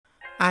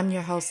I'm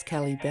your host,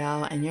 Kelly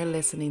Bell, and you're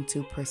listening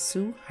to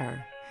Pursue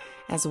Her.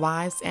 As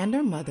wives and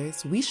our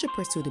mothers, we should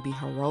pursue to be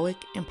heroic,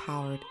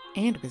 empowered,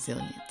 and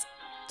resilient.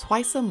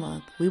 Twice a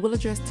month, we will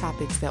address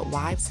topics that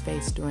wives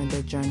face during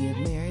their journey of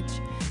marriage,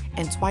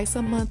 and twice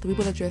a month, we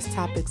will address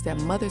topics that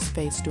mothers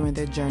face during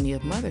their journey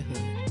of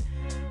motherhood.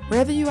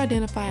 Whether you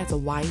identify as a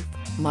wife,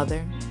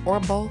 mother, or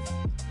both,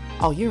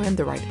 you're in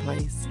the right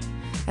place.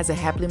 As a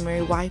happily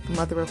married wife,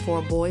 mother of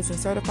 4 boys, and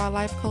certified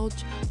life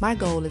coach, my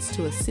goal is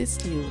to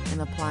assist you in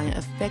applying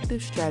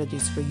effective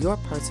strategies for your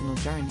personal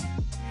journey.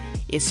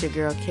 It's your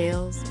girl,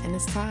 Kels, and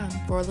it's time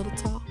for a little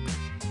talk.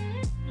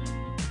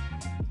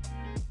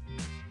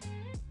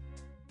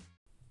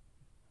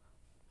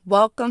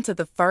 Welcome to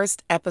the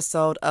first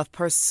episode of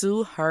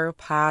Pursue Her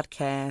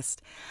podcast.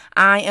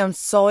 I am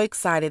so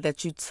excited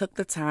that you took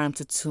the time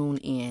to tune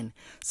in.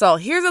 So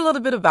here's a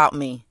little bit about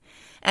me.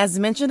 As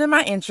mentioned in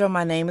my intro,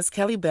 my name is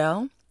Kelly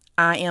Bell.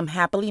 I am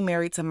happily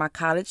married to my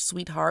college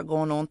sweetheart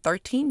going on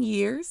 13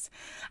 years.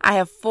 I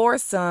have 4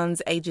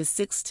 sons, ages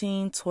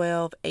 16,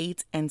 12,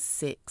 8, and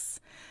 6.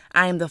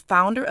 I am the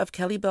founder of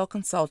Kelly Bell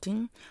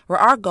Consulting, where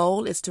our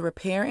goal is to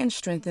repair and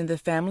strengthen the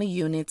family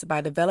units by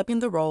developing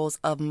the roles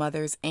of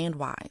mothers and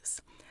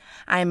wives.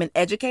 I am an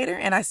educator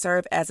and I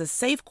serve as a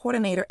SAFE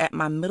coordinator at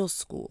my middle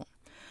school.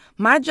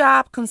 My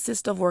job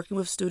consists of working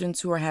with students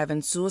who are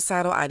having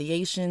suicidal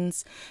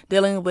ideations,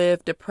 dealing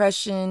with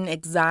depression,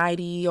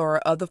 anxiety,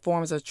 or other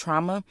forms of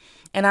trauma,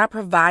 and I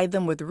provide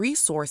them with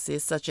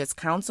resources such as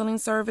counseling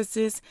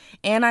services,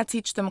 and I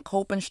teach them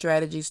coping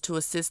strategies to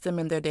assist them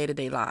in their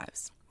day-to-day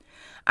lives.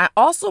 I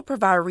also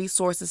provide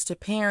resources to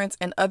parents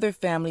and other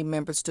family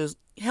members to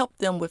help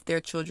them with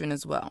their children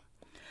as well.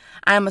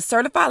 I am a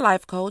certified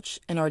life coach,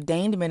 an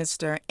ordained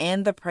minister,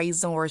 and the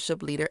praise and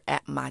worship leader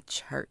at my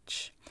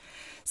church.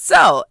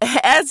 So,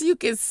 as you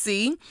can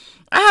see,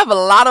 I have a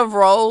lot of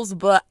roles,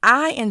 but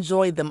I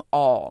enjoy them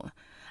all.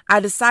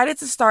 I decided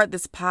to start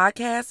this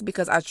podcast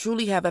because I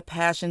truly have a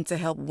passion to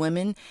help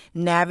women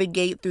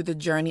navigate through the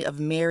journey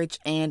of marriage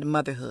and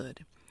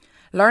motherhood.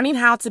 Learning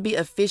how to be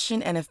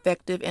efficient and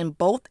effective in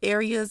both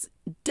areas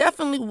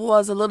definitely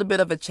was a little bit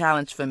of a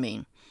challenge for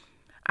me.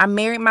 I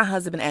married my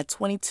husband at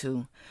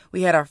 22.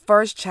 We had our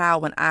first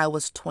child when I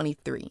was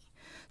 23.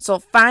 So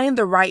finding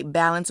the right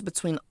balance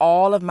between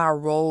all of my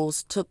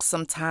roles took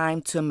some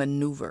time to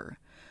maneuver.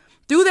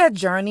 Through that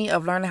journey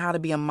of learning how to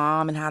be a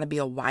mom and how to be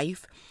a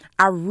wife,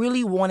 I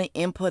really wanted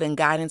input and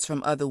guidance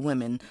from other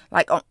women,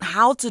 like on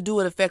how to do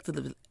it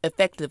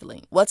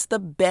effectively. What's the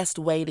best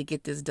way to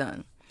get this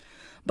done?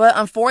 But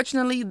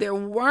unfortunately, there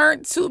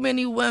weren't too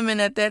many women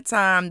at that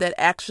time that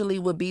actually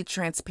would be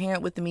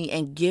transparent with me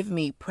and give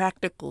me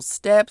practical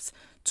steps,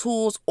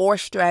 tools, or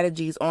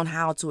strategies on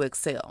how to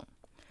excel.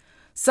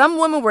 Some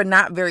women were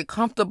not very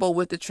comfortable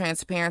with the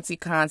transparency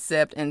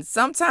concept, and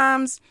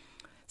sometimes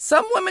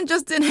some women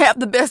just didn't have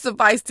the best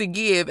advice to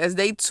give as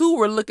they too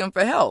were looking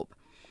for help.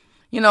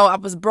 I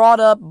was brought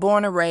up,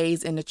 born and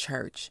raised in the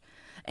church.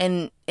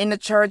 And in the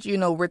church,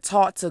 we're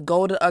taught to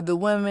go to other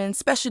women,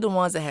 especially the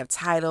ones that have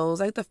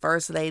titles like the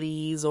first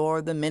ladies or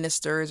the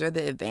ministers or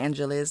the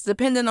evangelists,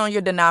 depending on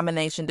your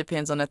denomination,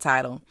 depends on the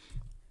title.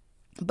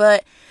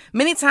 But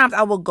many times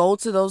I will go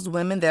to those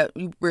women that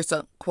we're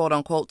quote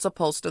unquote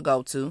supposed to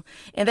go to,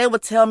 and they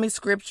would tell me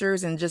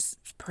scriptures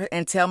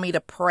and tell me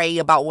to pray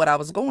about what I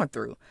was going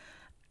through.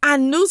 I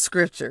knew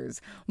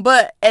scriptures,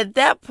 but at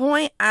that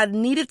point I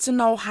needed to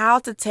know how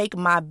to take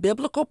my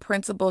biblical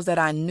principles that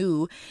I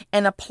knew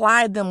and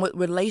apply them with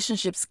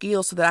relationship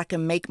skills so that I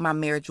can make my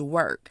marriage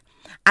work.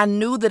 I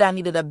knew that I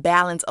needed a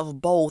balance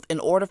of both in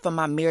order for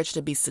my marriage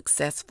to be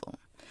successful.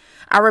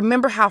 I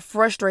remember how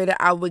frustrated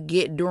I would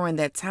get during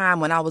that time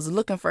when I was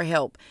looking for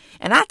help.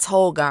 And I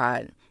told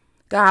God,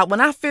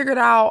 when I figured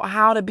out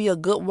how to be a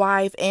good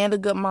wife and a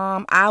good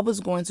mom, I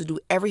was going to do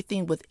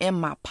everything within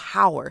my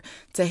power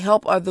to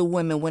help other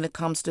women when it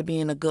comes to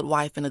being a good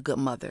wife and a good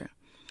mother.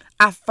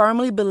 I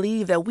firmly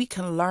believe that we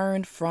can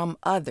learn from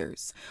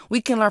others.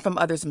 We can learn from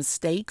others'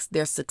 mistakes,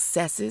 their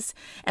successes,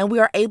 and we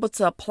are able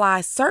to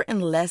apply certain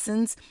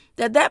lessons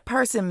that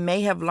person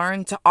may have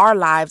learned to our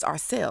lives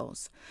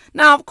ourselves.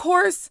 Now, of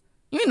course,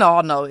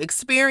 all know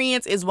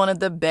experience is one of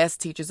the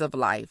best teachers of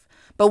life,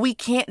 but we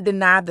can't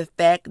deny the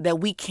fact that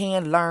we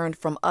can learn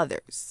from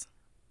others.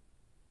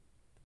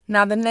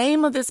 Now, the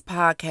name of this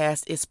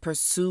podcast is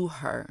Pursue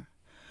Her.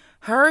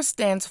 Her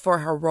stands for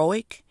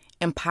heroic,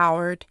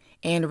 empowered,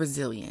 and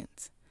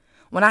resilient.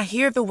 When I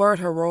hear the word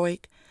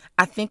heroic,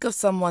 I think of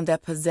someone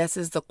that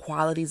possesses the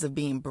qualities of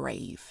being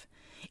brave.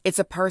 It's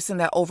a person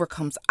that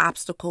overcomes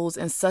obstacles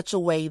in such a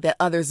way that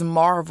others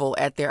marvel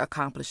at their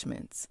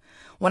accomplishments.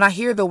 When I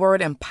hear the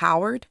word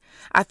empowered,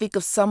 I think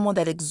of someone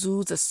that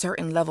exudes a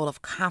certain level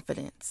of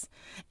confidence.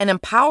 An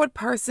empowered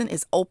person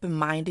is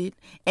open-minded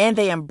and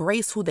they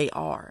embrace who they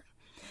are.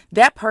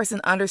 That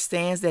person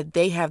understands that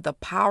they have the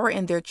power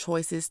in their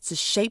choices to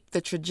shape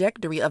the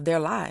trajectory of their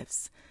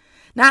lives.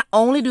 Not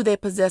only do they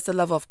possess a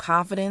level of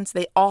confidence,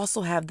 they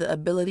also have the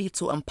ability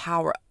to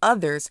empower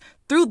others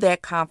through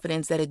that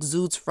confidence that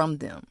exudes from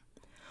them.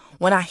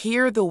 When I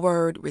hear the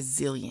word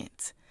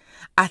resilient,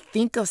 I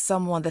think of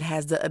someone that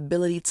has the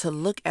ability to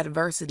look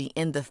adversity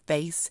in the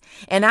face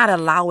and not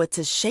allow it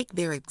to shake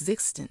their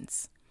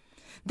existence.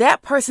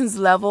 That person's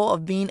level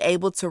of being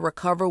able to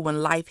recover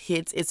when life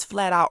hits is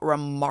flat out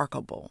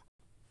remarkable.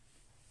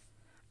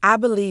 I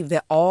believe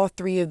that all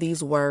three of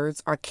these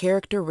words are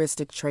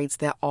characteristic traits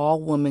that all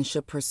women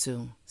should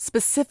pursue,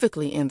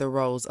 specifically in the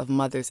roles of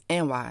mothers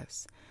and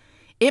wives.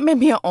 It may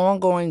be an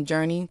ongoing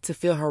journey to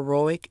feel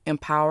heroic,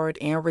 empowered,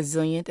 and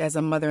resilient as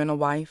a mother and a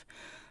wife,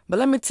 but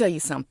let me tell you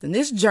something.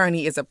 This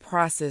journey is a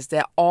process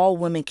that all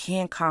women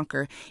can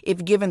conquer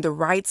if given the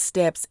right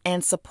steps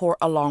and support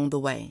along the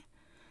way.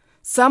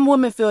 Some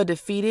women feel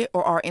defeated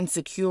or are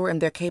insecure in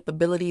their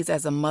capabilities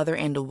as a mother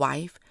and a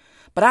wife,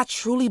 but I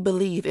truly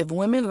believe if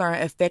women learn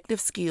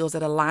effective skills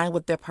that align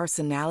with their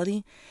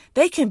personality,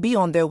 they can be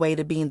on their way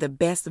to being the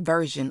best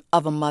version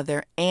of a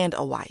mother and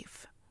a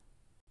wife.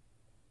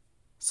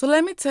 So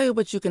let me tell you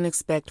what you can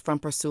expect from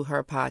Pursue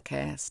Her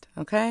podcast,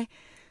 okay?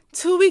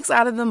 2 weeks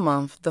out of the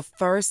month, the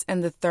first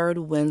and the third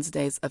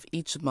Wednesdays of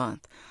each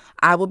month,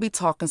 I will be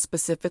talking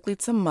specifically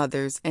to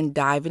mothers and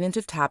diving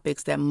into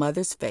topics that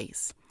mothers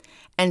face.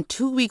 And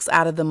 2 weeks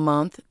out of the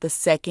month, the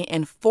second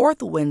and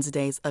fourth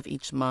Wednesdays of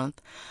each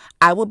month,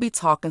 I will be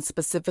talking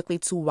specifically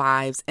to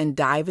wives and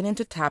diving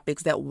into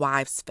topics that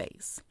wives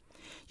face.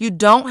 You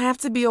don't have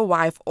to be a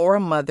wife or a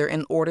mother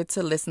in order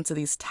to listen to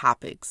these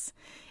topics.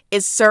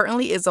 It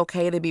certainly is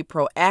okay to be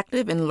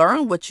proactive and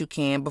learn what you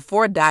can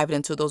before diving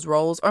into those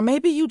roles, or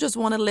maybe you just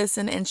want to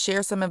listen and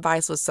share some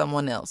advice with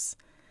someone else.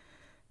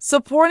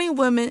 Supporting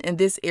women in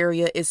this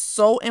area is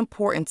so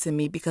important to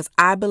me because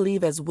I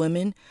believe as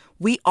women,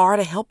 we are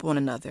to help one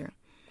another.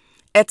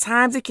 At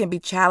times, it can be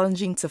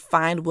challenging to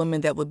find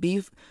women that would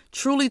be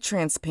truly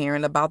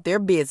transparent about their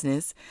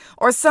business,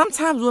 or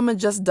sometimes women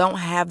just don't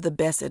have the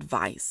best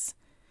advice.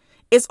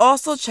 It's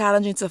also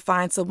challenging to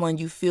find someone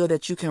you feel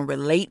that you can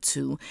relate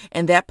to,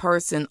 and that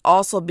person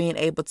also being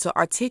able to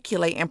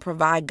articulate and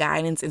provide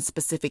guidance in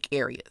specific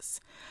areas.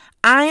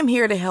 I am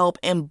here to help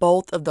in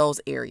both of those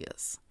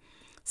areas.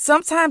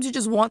 Sometimes you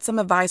just want some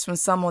advice from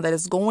someone that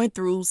is going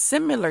through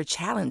similar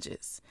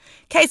challenges.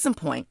 Case in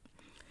point,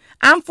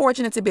 I'm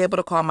fortunate to be able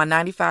to call my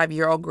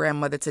 95-year-old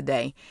grandmother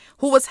today,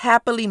 who was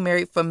happily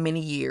married for many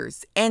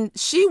years, and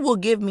she will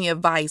give me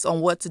advice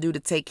on what to do to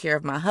take care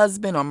of my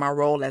husband or my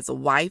role as a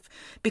wife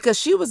because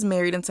she was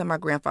married until my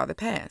grandfather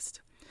passed.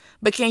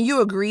 But can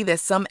you agree that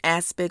some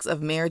aspects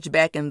of marriage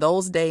back in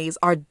those days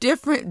are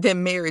different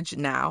than marriage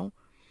now?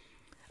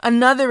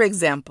 Another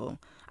example,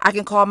 I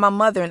can call my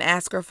mother and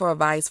ask her for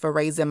advice for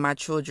raising my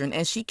children,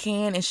 and she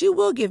can and she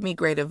will give me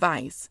great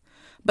advice.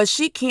 But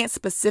she can't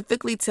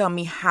specifically tell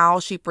me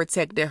how she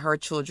protected her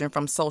children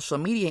from social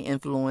media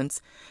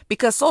influence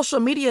because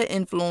social media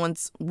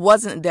influence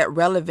wasn't that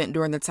relevant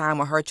during the time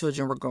when her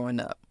children were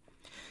growing up.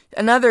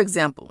 Another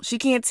example, she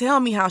can't tell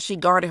me how she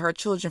guarded her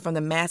children from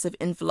the massive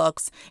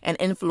influx and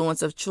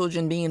influence of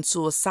children being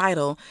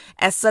suicidal,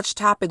 as such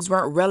topics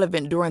weren't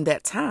relevant during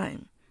that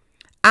time.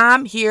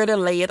 I'm here to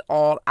lay it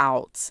all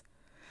out.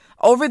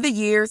 Over the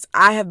years,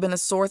 I have been a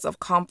source of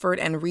comfort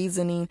and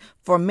reasoning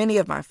for many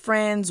of my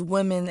friends,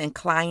 women, and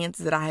clients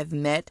that I have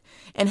met,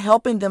 and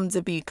helping them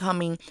to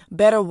becoming a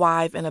better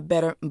wife and a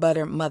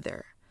better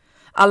mother.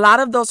 A lot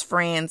of those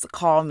friends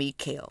call me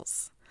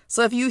Kales.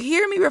 So if you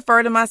hear me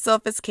refer to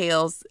myself as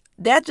Kales,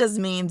 that just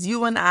means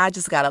you and I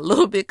just got a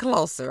little bit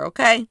closer,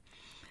 okay?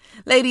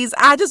 Ladies,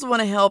 I just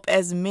want to help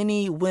as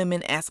many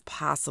women as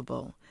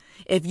possible.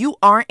 If you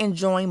aren't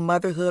enjoying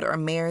motherhood or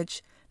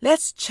marriage,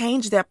 let's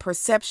change that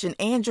perception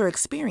and your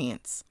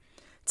experience.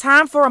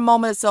 Time for a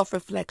moment of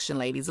self-reflection,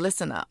 ladies.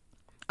 Listen up.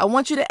 I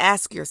want you to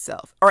ask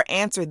yourself or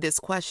answer this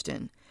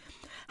question.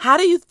 How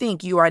do you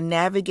think you are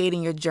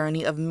navigating your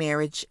journey of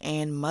marriage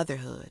and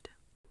motherhood?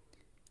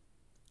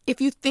 If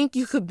you think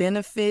you could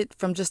benefit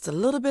from just a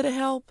little bit of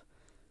help,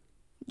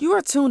 you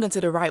are tuned into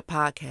the right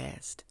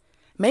podcast.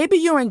 Maybe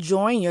you're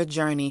enjoying your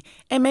journey,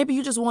 and maybe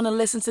you just want to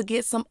listen to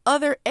get some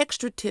other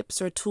extra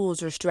tips or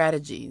tools or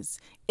strategies.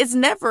 It's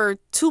never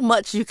too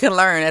much you can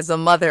learn as a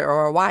mother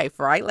or a wife,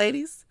 right,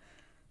 ladies?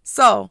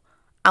 So,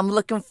 I'm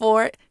looking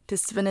forward to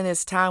spending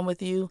this time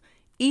with you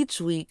each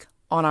week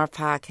on our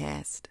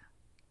podcast.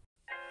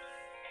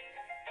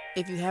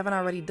 If you haven't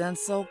already done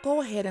so,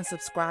 go ahead and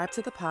subscribe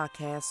to the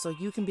podcast so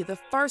you can be the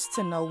first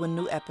to know when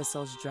new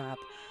episodes drop.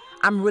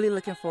 I'm really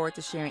looking forward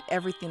to sharing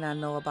everything I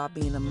know about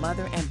being a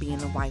mother and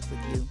being a wife with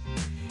you.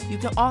 You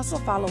can also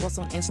follow us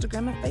on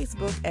Instagram and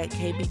Facebook at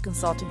KB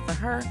Consulting for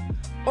Her,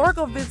 or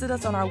go visit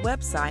us on our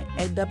website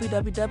at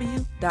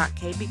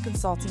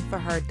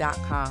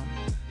www.kbconsultingforher.com.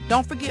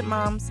 Don't forget,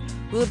 moms,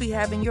 we'll be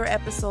having your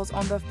episodes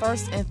on the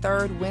first and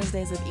third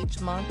Wednesdays of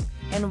each month,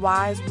 and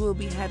wives will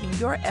be having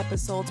your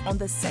episodes on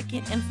the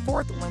second and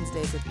fourth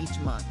Wednesdays of each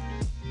month.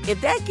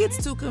 If that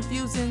gets too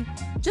confusing,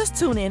 just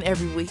tune in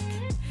every week.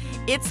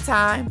 It's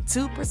time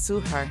to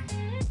pursue her.